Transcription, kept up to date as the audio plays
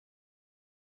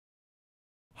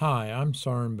Hi, I'm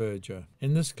Soren Berger.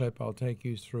 In this clip I'll take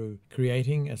you through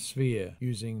creating a sphere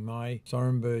using my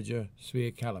Soren Berger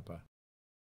Sphere Caliper.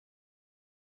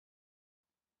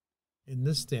 In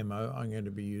this demo I'm going to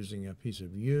be using a piece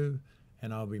of yew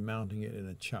and I'll be mounting it in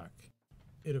a chuck.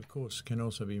 It of course can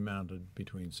also be mounted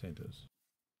between centres.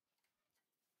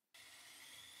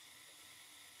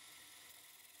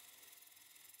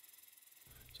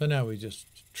 So now we just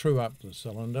true up the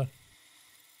cylinder.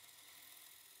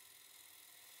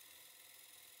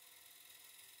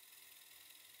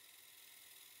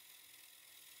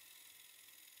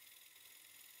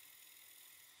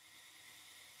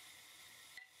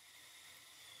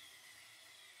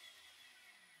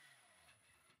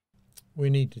 We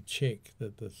need to check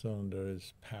that the cylinder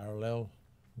is parallel.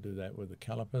 Do that with the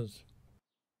calipers.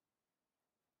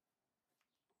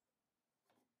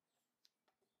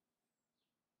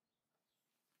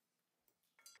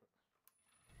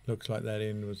 Looks like that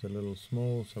end was a little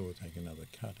small, so we'll take another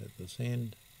cut at this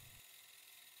end.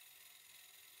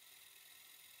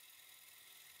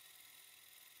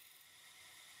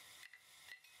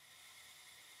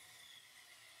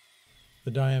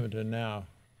 The diameter now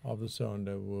of the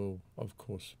cylinder will of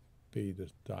course be the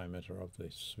diameter of the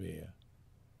sphere.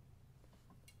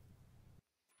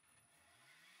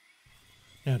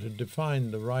 Now to define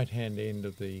the right hand end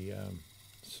of the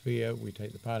sphere, we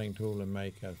take the parting tool and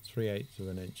make a 3/8 of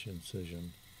an inch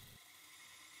incision.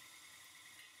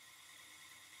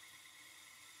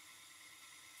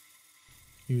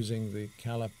 Using the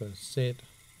caliper set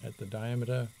at the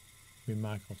diameter, we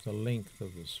mark off the length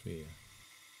of the sphere.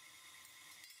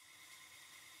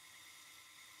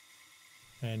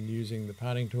 And using the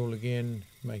parting tool again,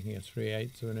 making a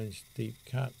 3/8 of an inch deep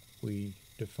cut, we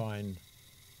define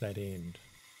that end.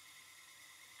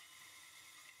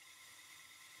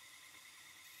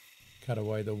 Cut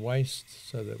away the waste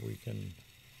so that we can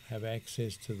have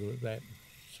access to that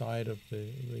side of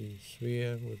the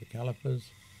sphere with the calipers.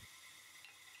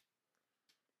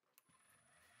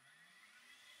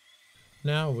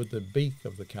 Now with the beak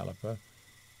of the caliper,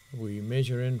 we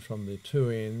measure in from the two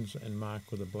ends and mark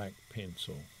with a black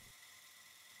pencil.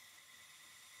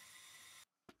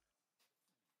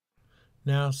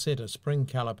 Now set a spring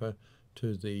caliper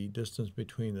to the distance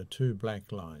between the two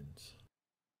black lines.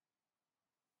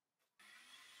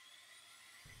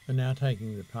 And now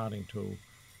taking the parting tool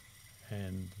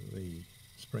and the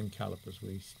spring calipers,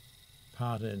 we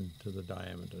part into the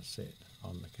diameter set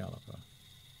on the caliper.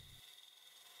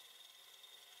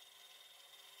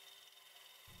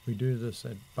 We do this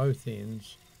at both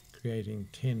ends, creating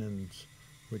tenons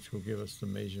which will give us the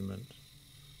measurement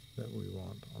that we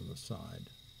want on the side.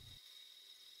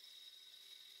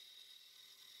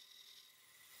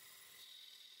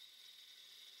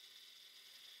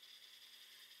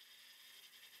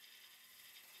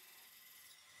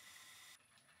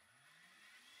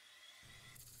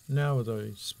 Now with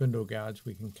a spindle gouge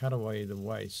we can cut away the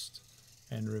waste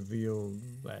and reveal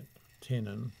that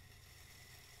tenon.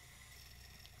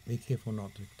 Be careful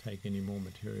not to take any more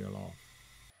material off.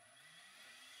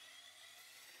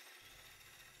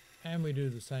 And we do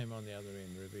the same on the other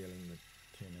end, revealing the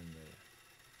tenon there.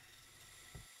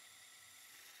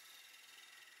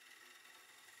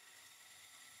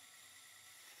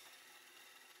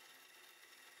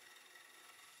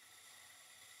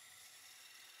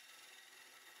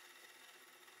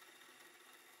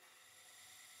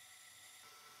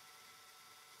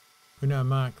 We now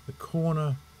mark the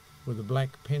corner with a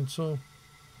black pencil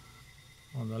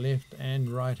on the left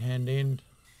and right hand end.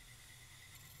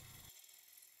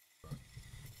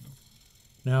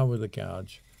 Now with a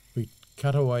gouge, we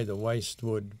cut away the waste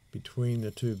wood between the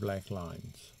two black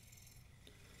lines.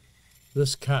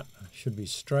 This cut should be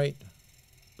straight,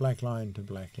 black line to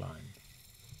black line.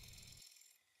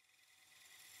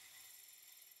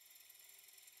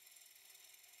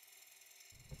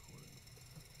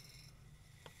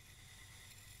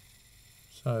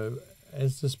 So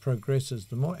as this progresses,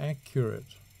 the more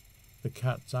accurate the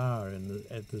cuts are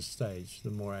at this stage,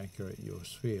 the more accurate your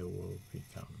sphere will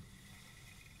become.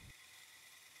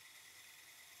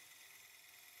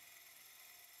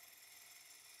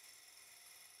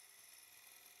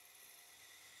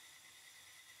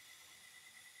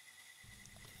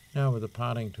 Now with the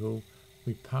parting tool,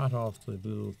 we part off the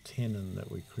little tenon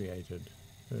that we created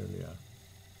earlier.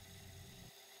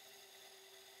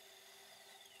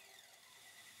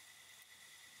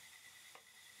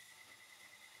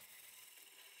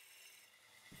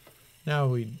 Now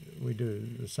we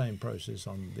do the same process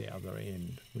on the other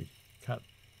end. We cut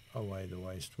away the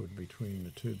waste wood between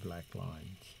the two black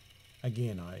lines.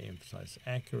 Again, I emphasize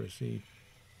accuracy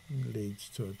leads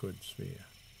to a good sphere.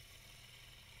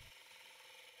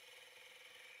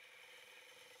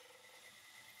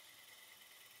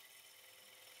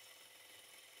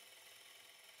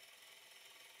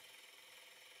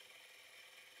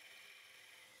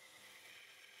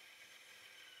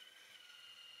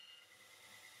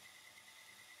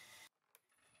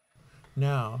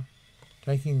 Now,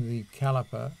 taking the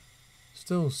caliper,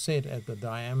 still set at the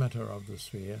diameter of the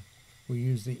sphere, we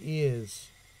use the ears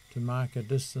to mark a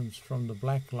distance from the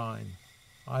black line,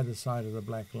 either side of the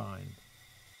black line.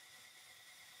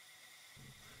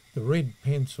 The red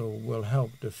pencil will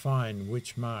help define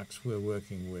which marks we're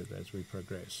working with as we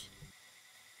progress.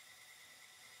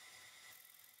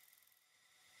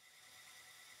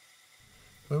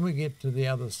 When we get to the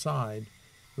other side,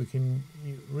 we can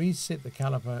reset the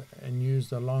caliper and use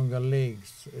the longer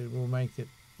legs. It will make it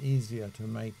easier to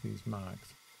make these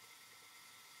marks.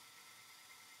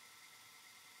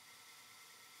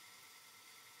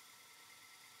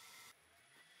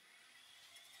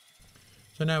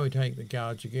 So now we take the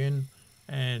gouge again,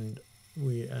 and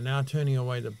we are now turning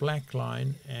away the black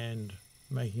line and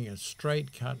making a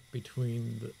straight cut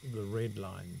between the red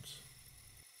lines.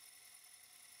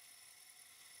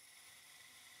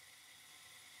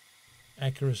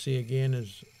 Accuracy again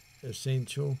is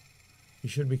essential. You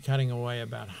should be cutting away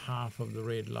about half of the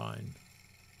red line.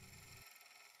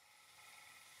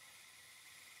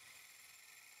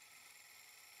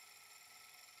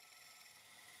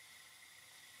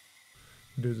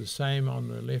 Do the same on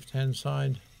the left hand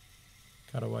side.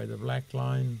 Cut away the black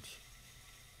lines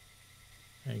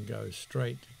and go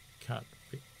straight cut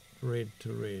red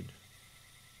to red.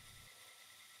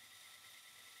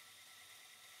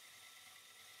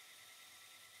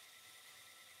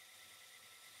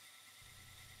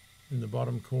 In the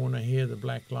bottom corner here, the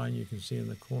black line you can see in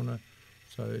the corner,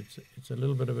 so it's a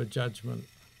little bit of a judgment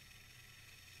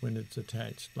when it's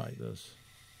attached like this.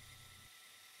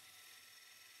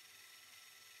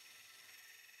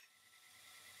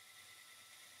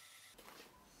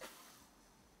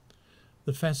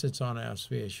 The facets on our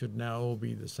sphere should now all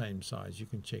be the same size. You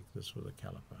can check this with a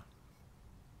caliper.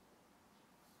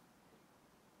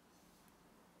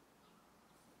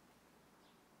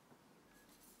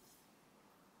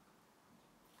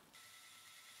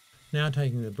 Now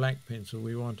taking the black pencil,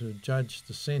 we want to judge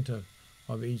the center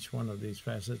of each one of these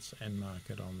facets and mark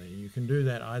it on there. You can do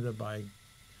that either by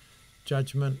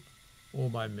judgment or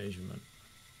by measurement.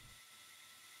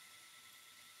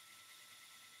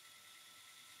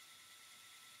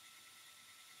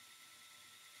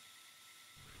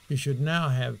 You should now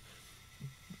have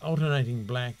alternating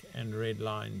black and red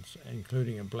lines,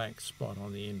 including a black spot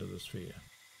on the end of the sphere.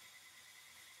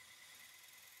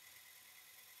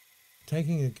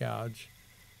 Taking a gouge,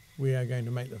 we are going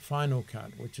to make the final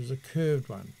cut, which is a curved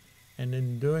one. And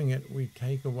in doing it, we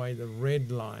take away the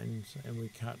red lines and we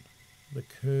cut the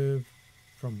curve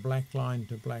from black line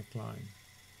to black line.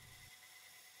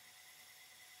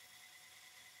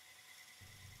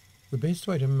 The best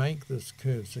way to make this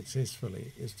curve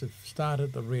successfully is to start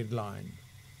at the red line,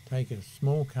 take a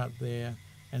small cut there,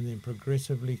 and then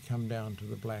progressively come down to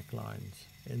the black lines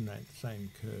in that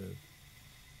same curve.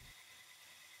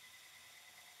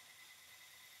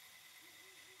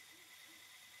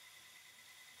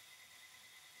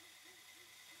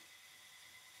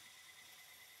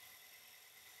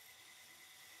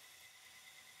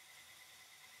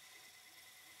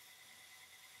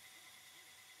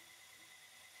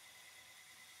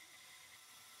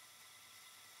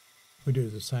 We do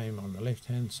the same on the left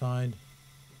hand side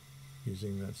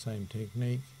using that same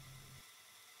technique.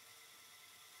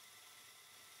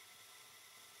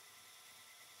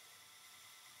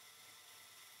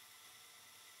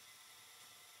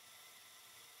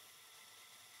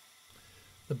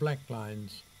 The black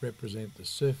lines represent the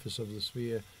surface of the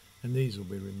sphere, and these will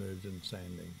be removed in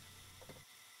sanding.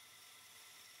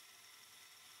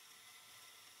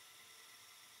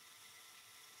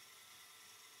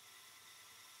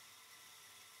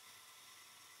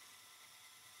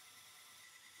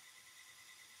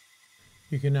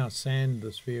 You can now sand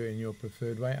the sphere in your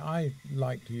preferred way. I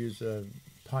like to use a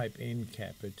pipe end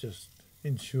cap. It just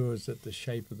ensures that the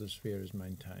shape of the sphere is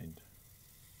maintained.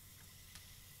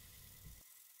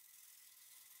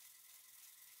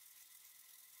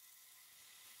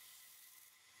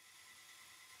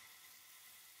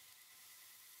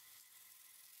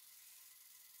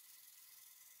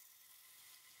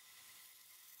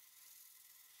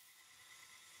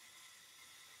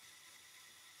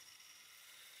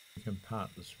 We can part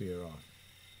the sphere off,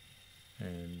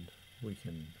 and we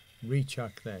can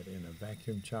rechuck that in a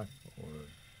vacuum chuck or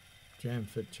a jam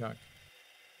fit chuck.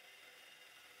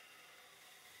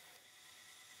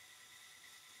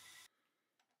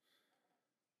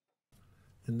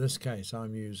 In this case,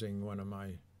 I'm using one of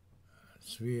my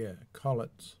sphere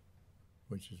collets,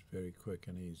 which is very quick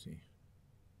and easy.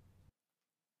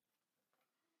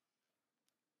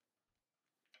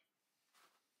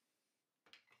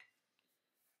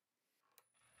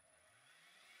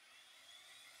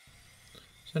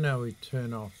 So now we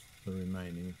turn off the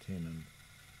remaining tenon.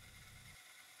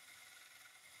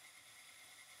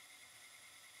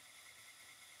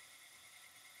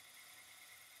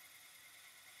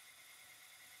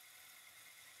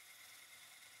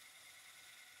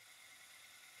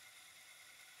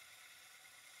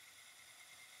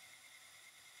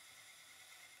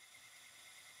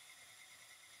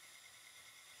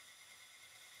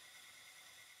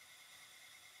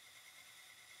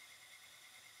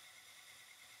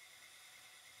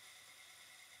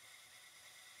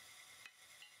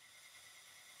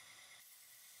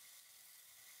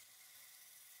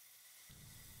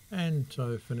 And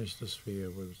so finish the sphere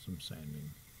with some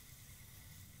sanding.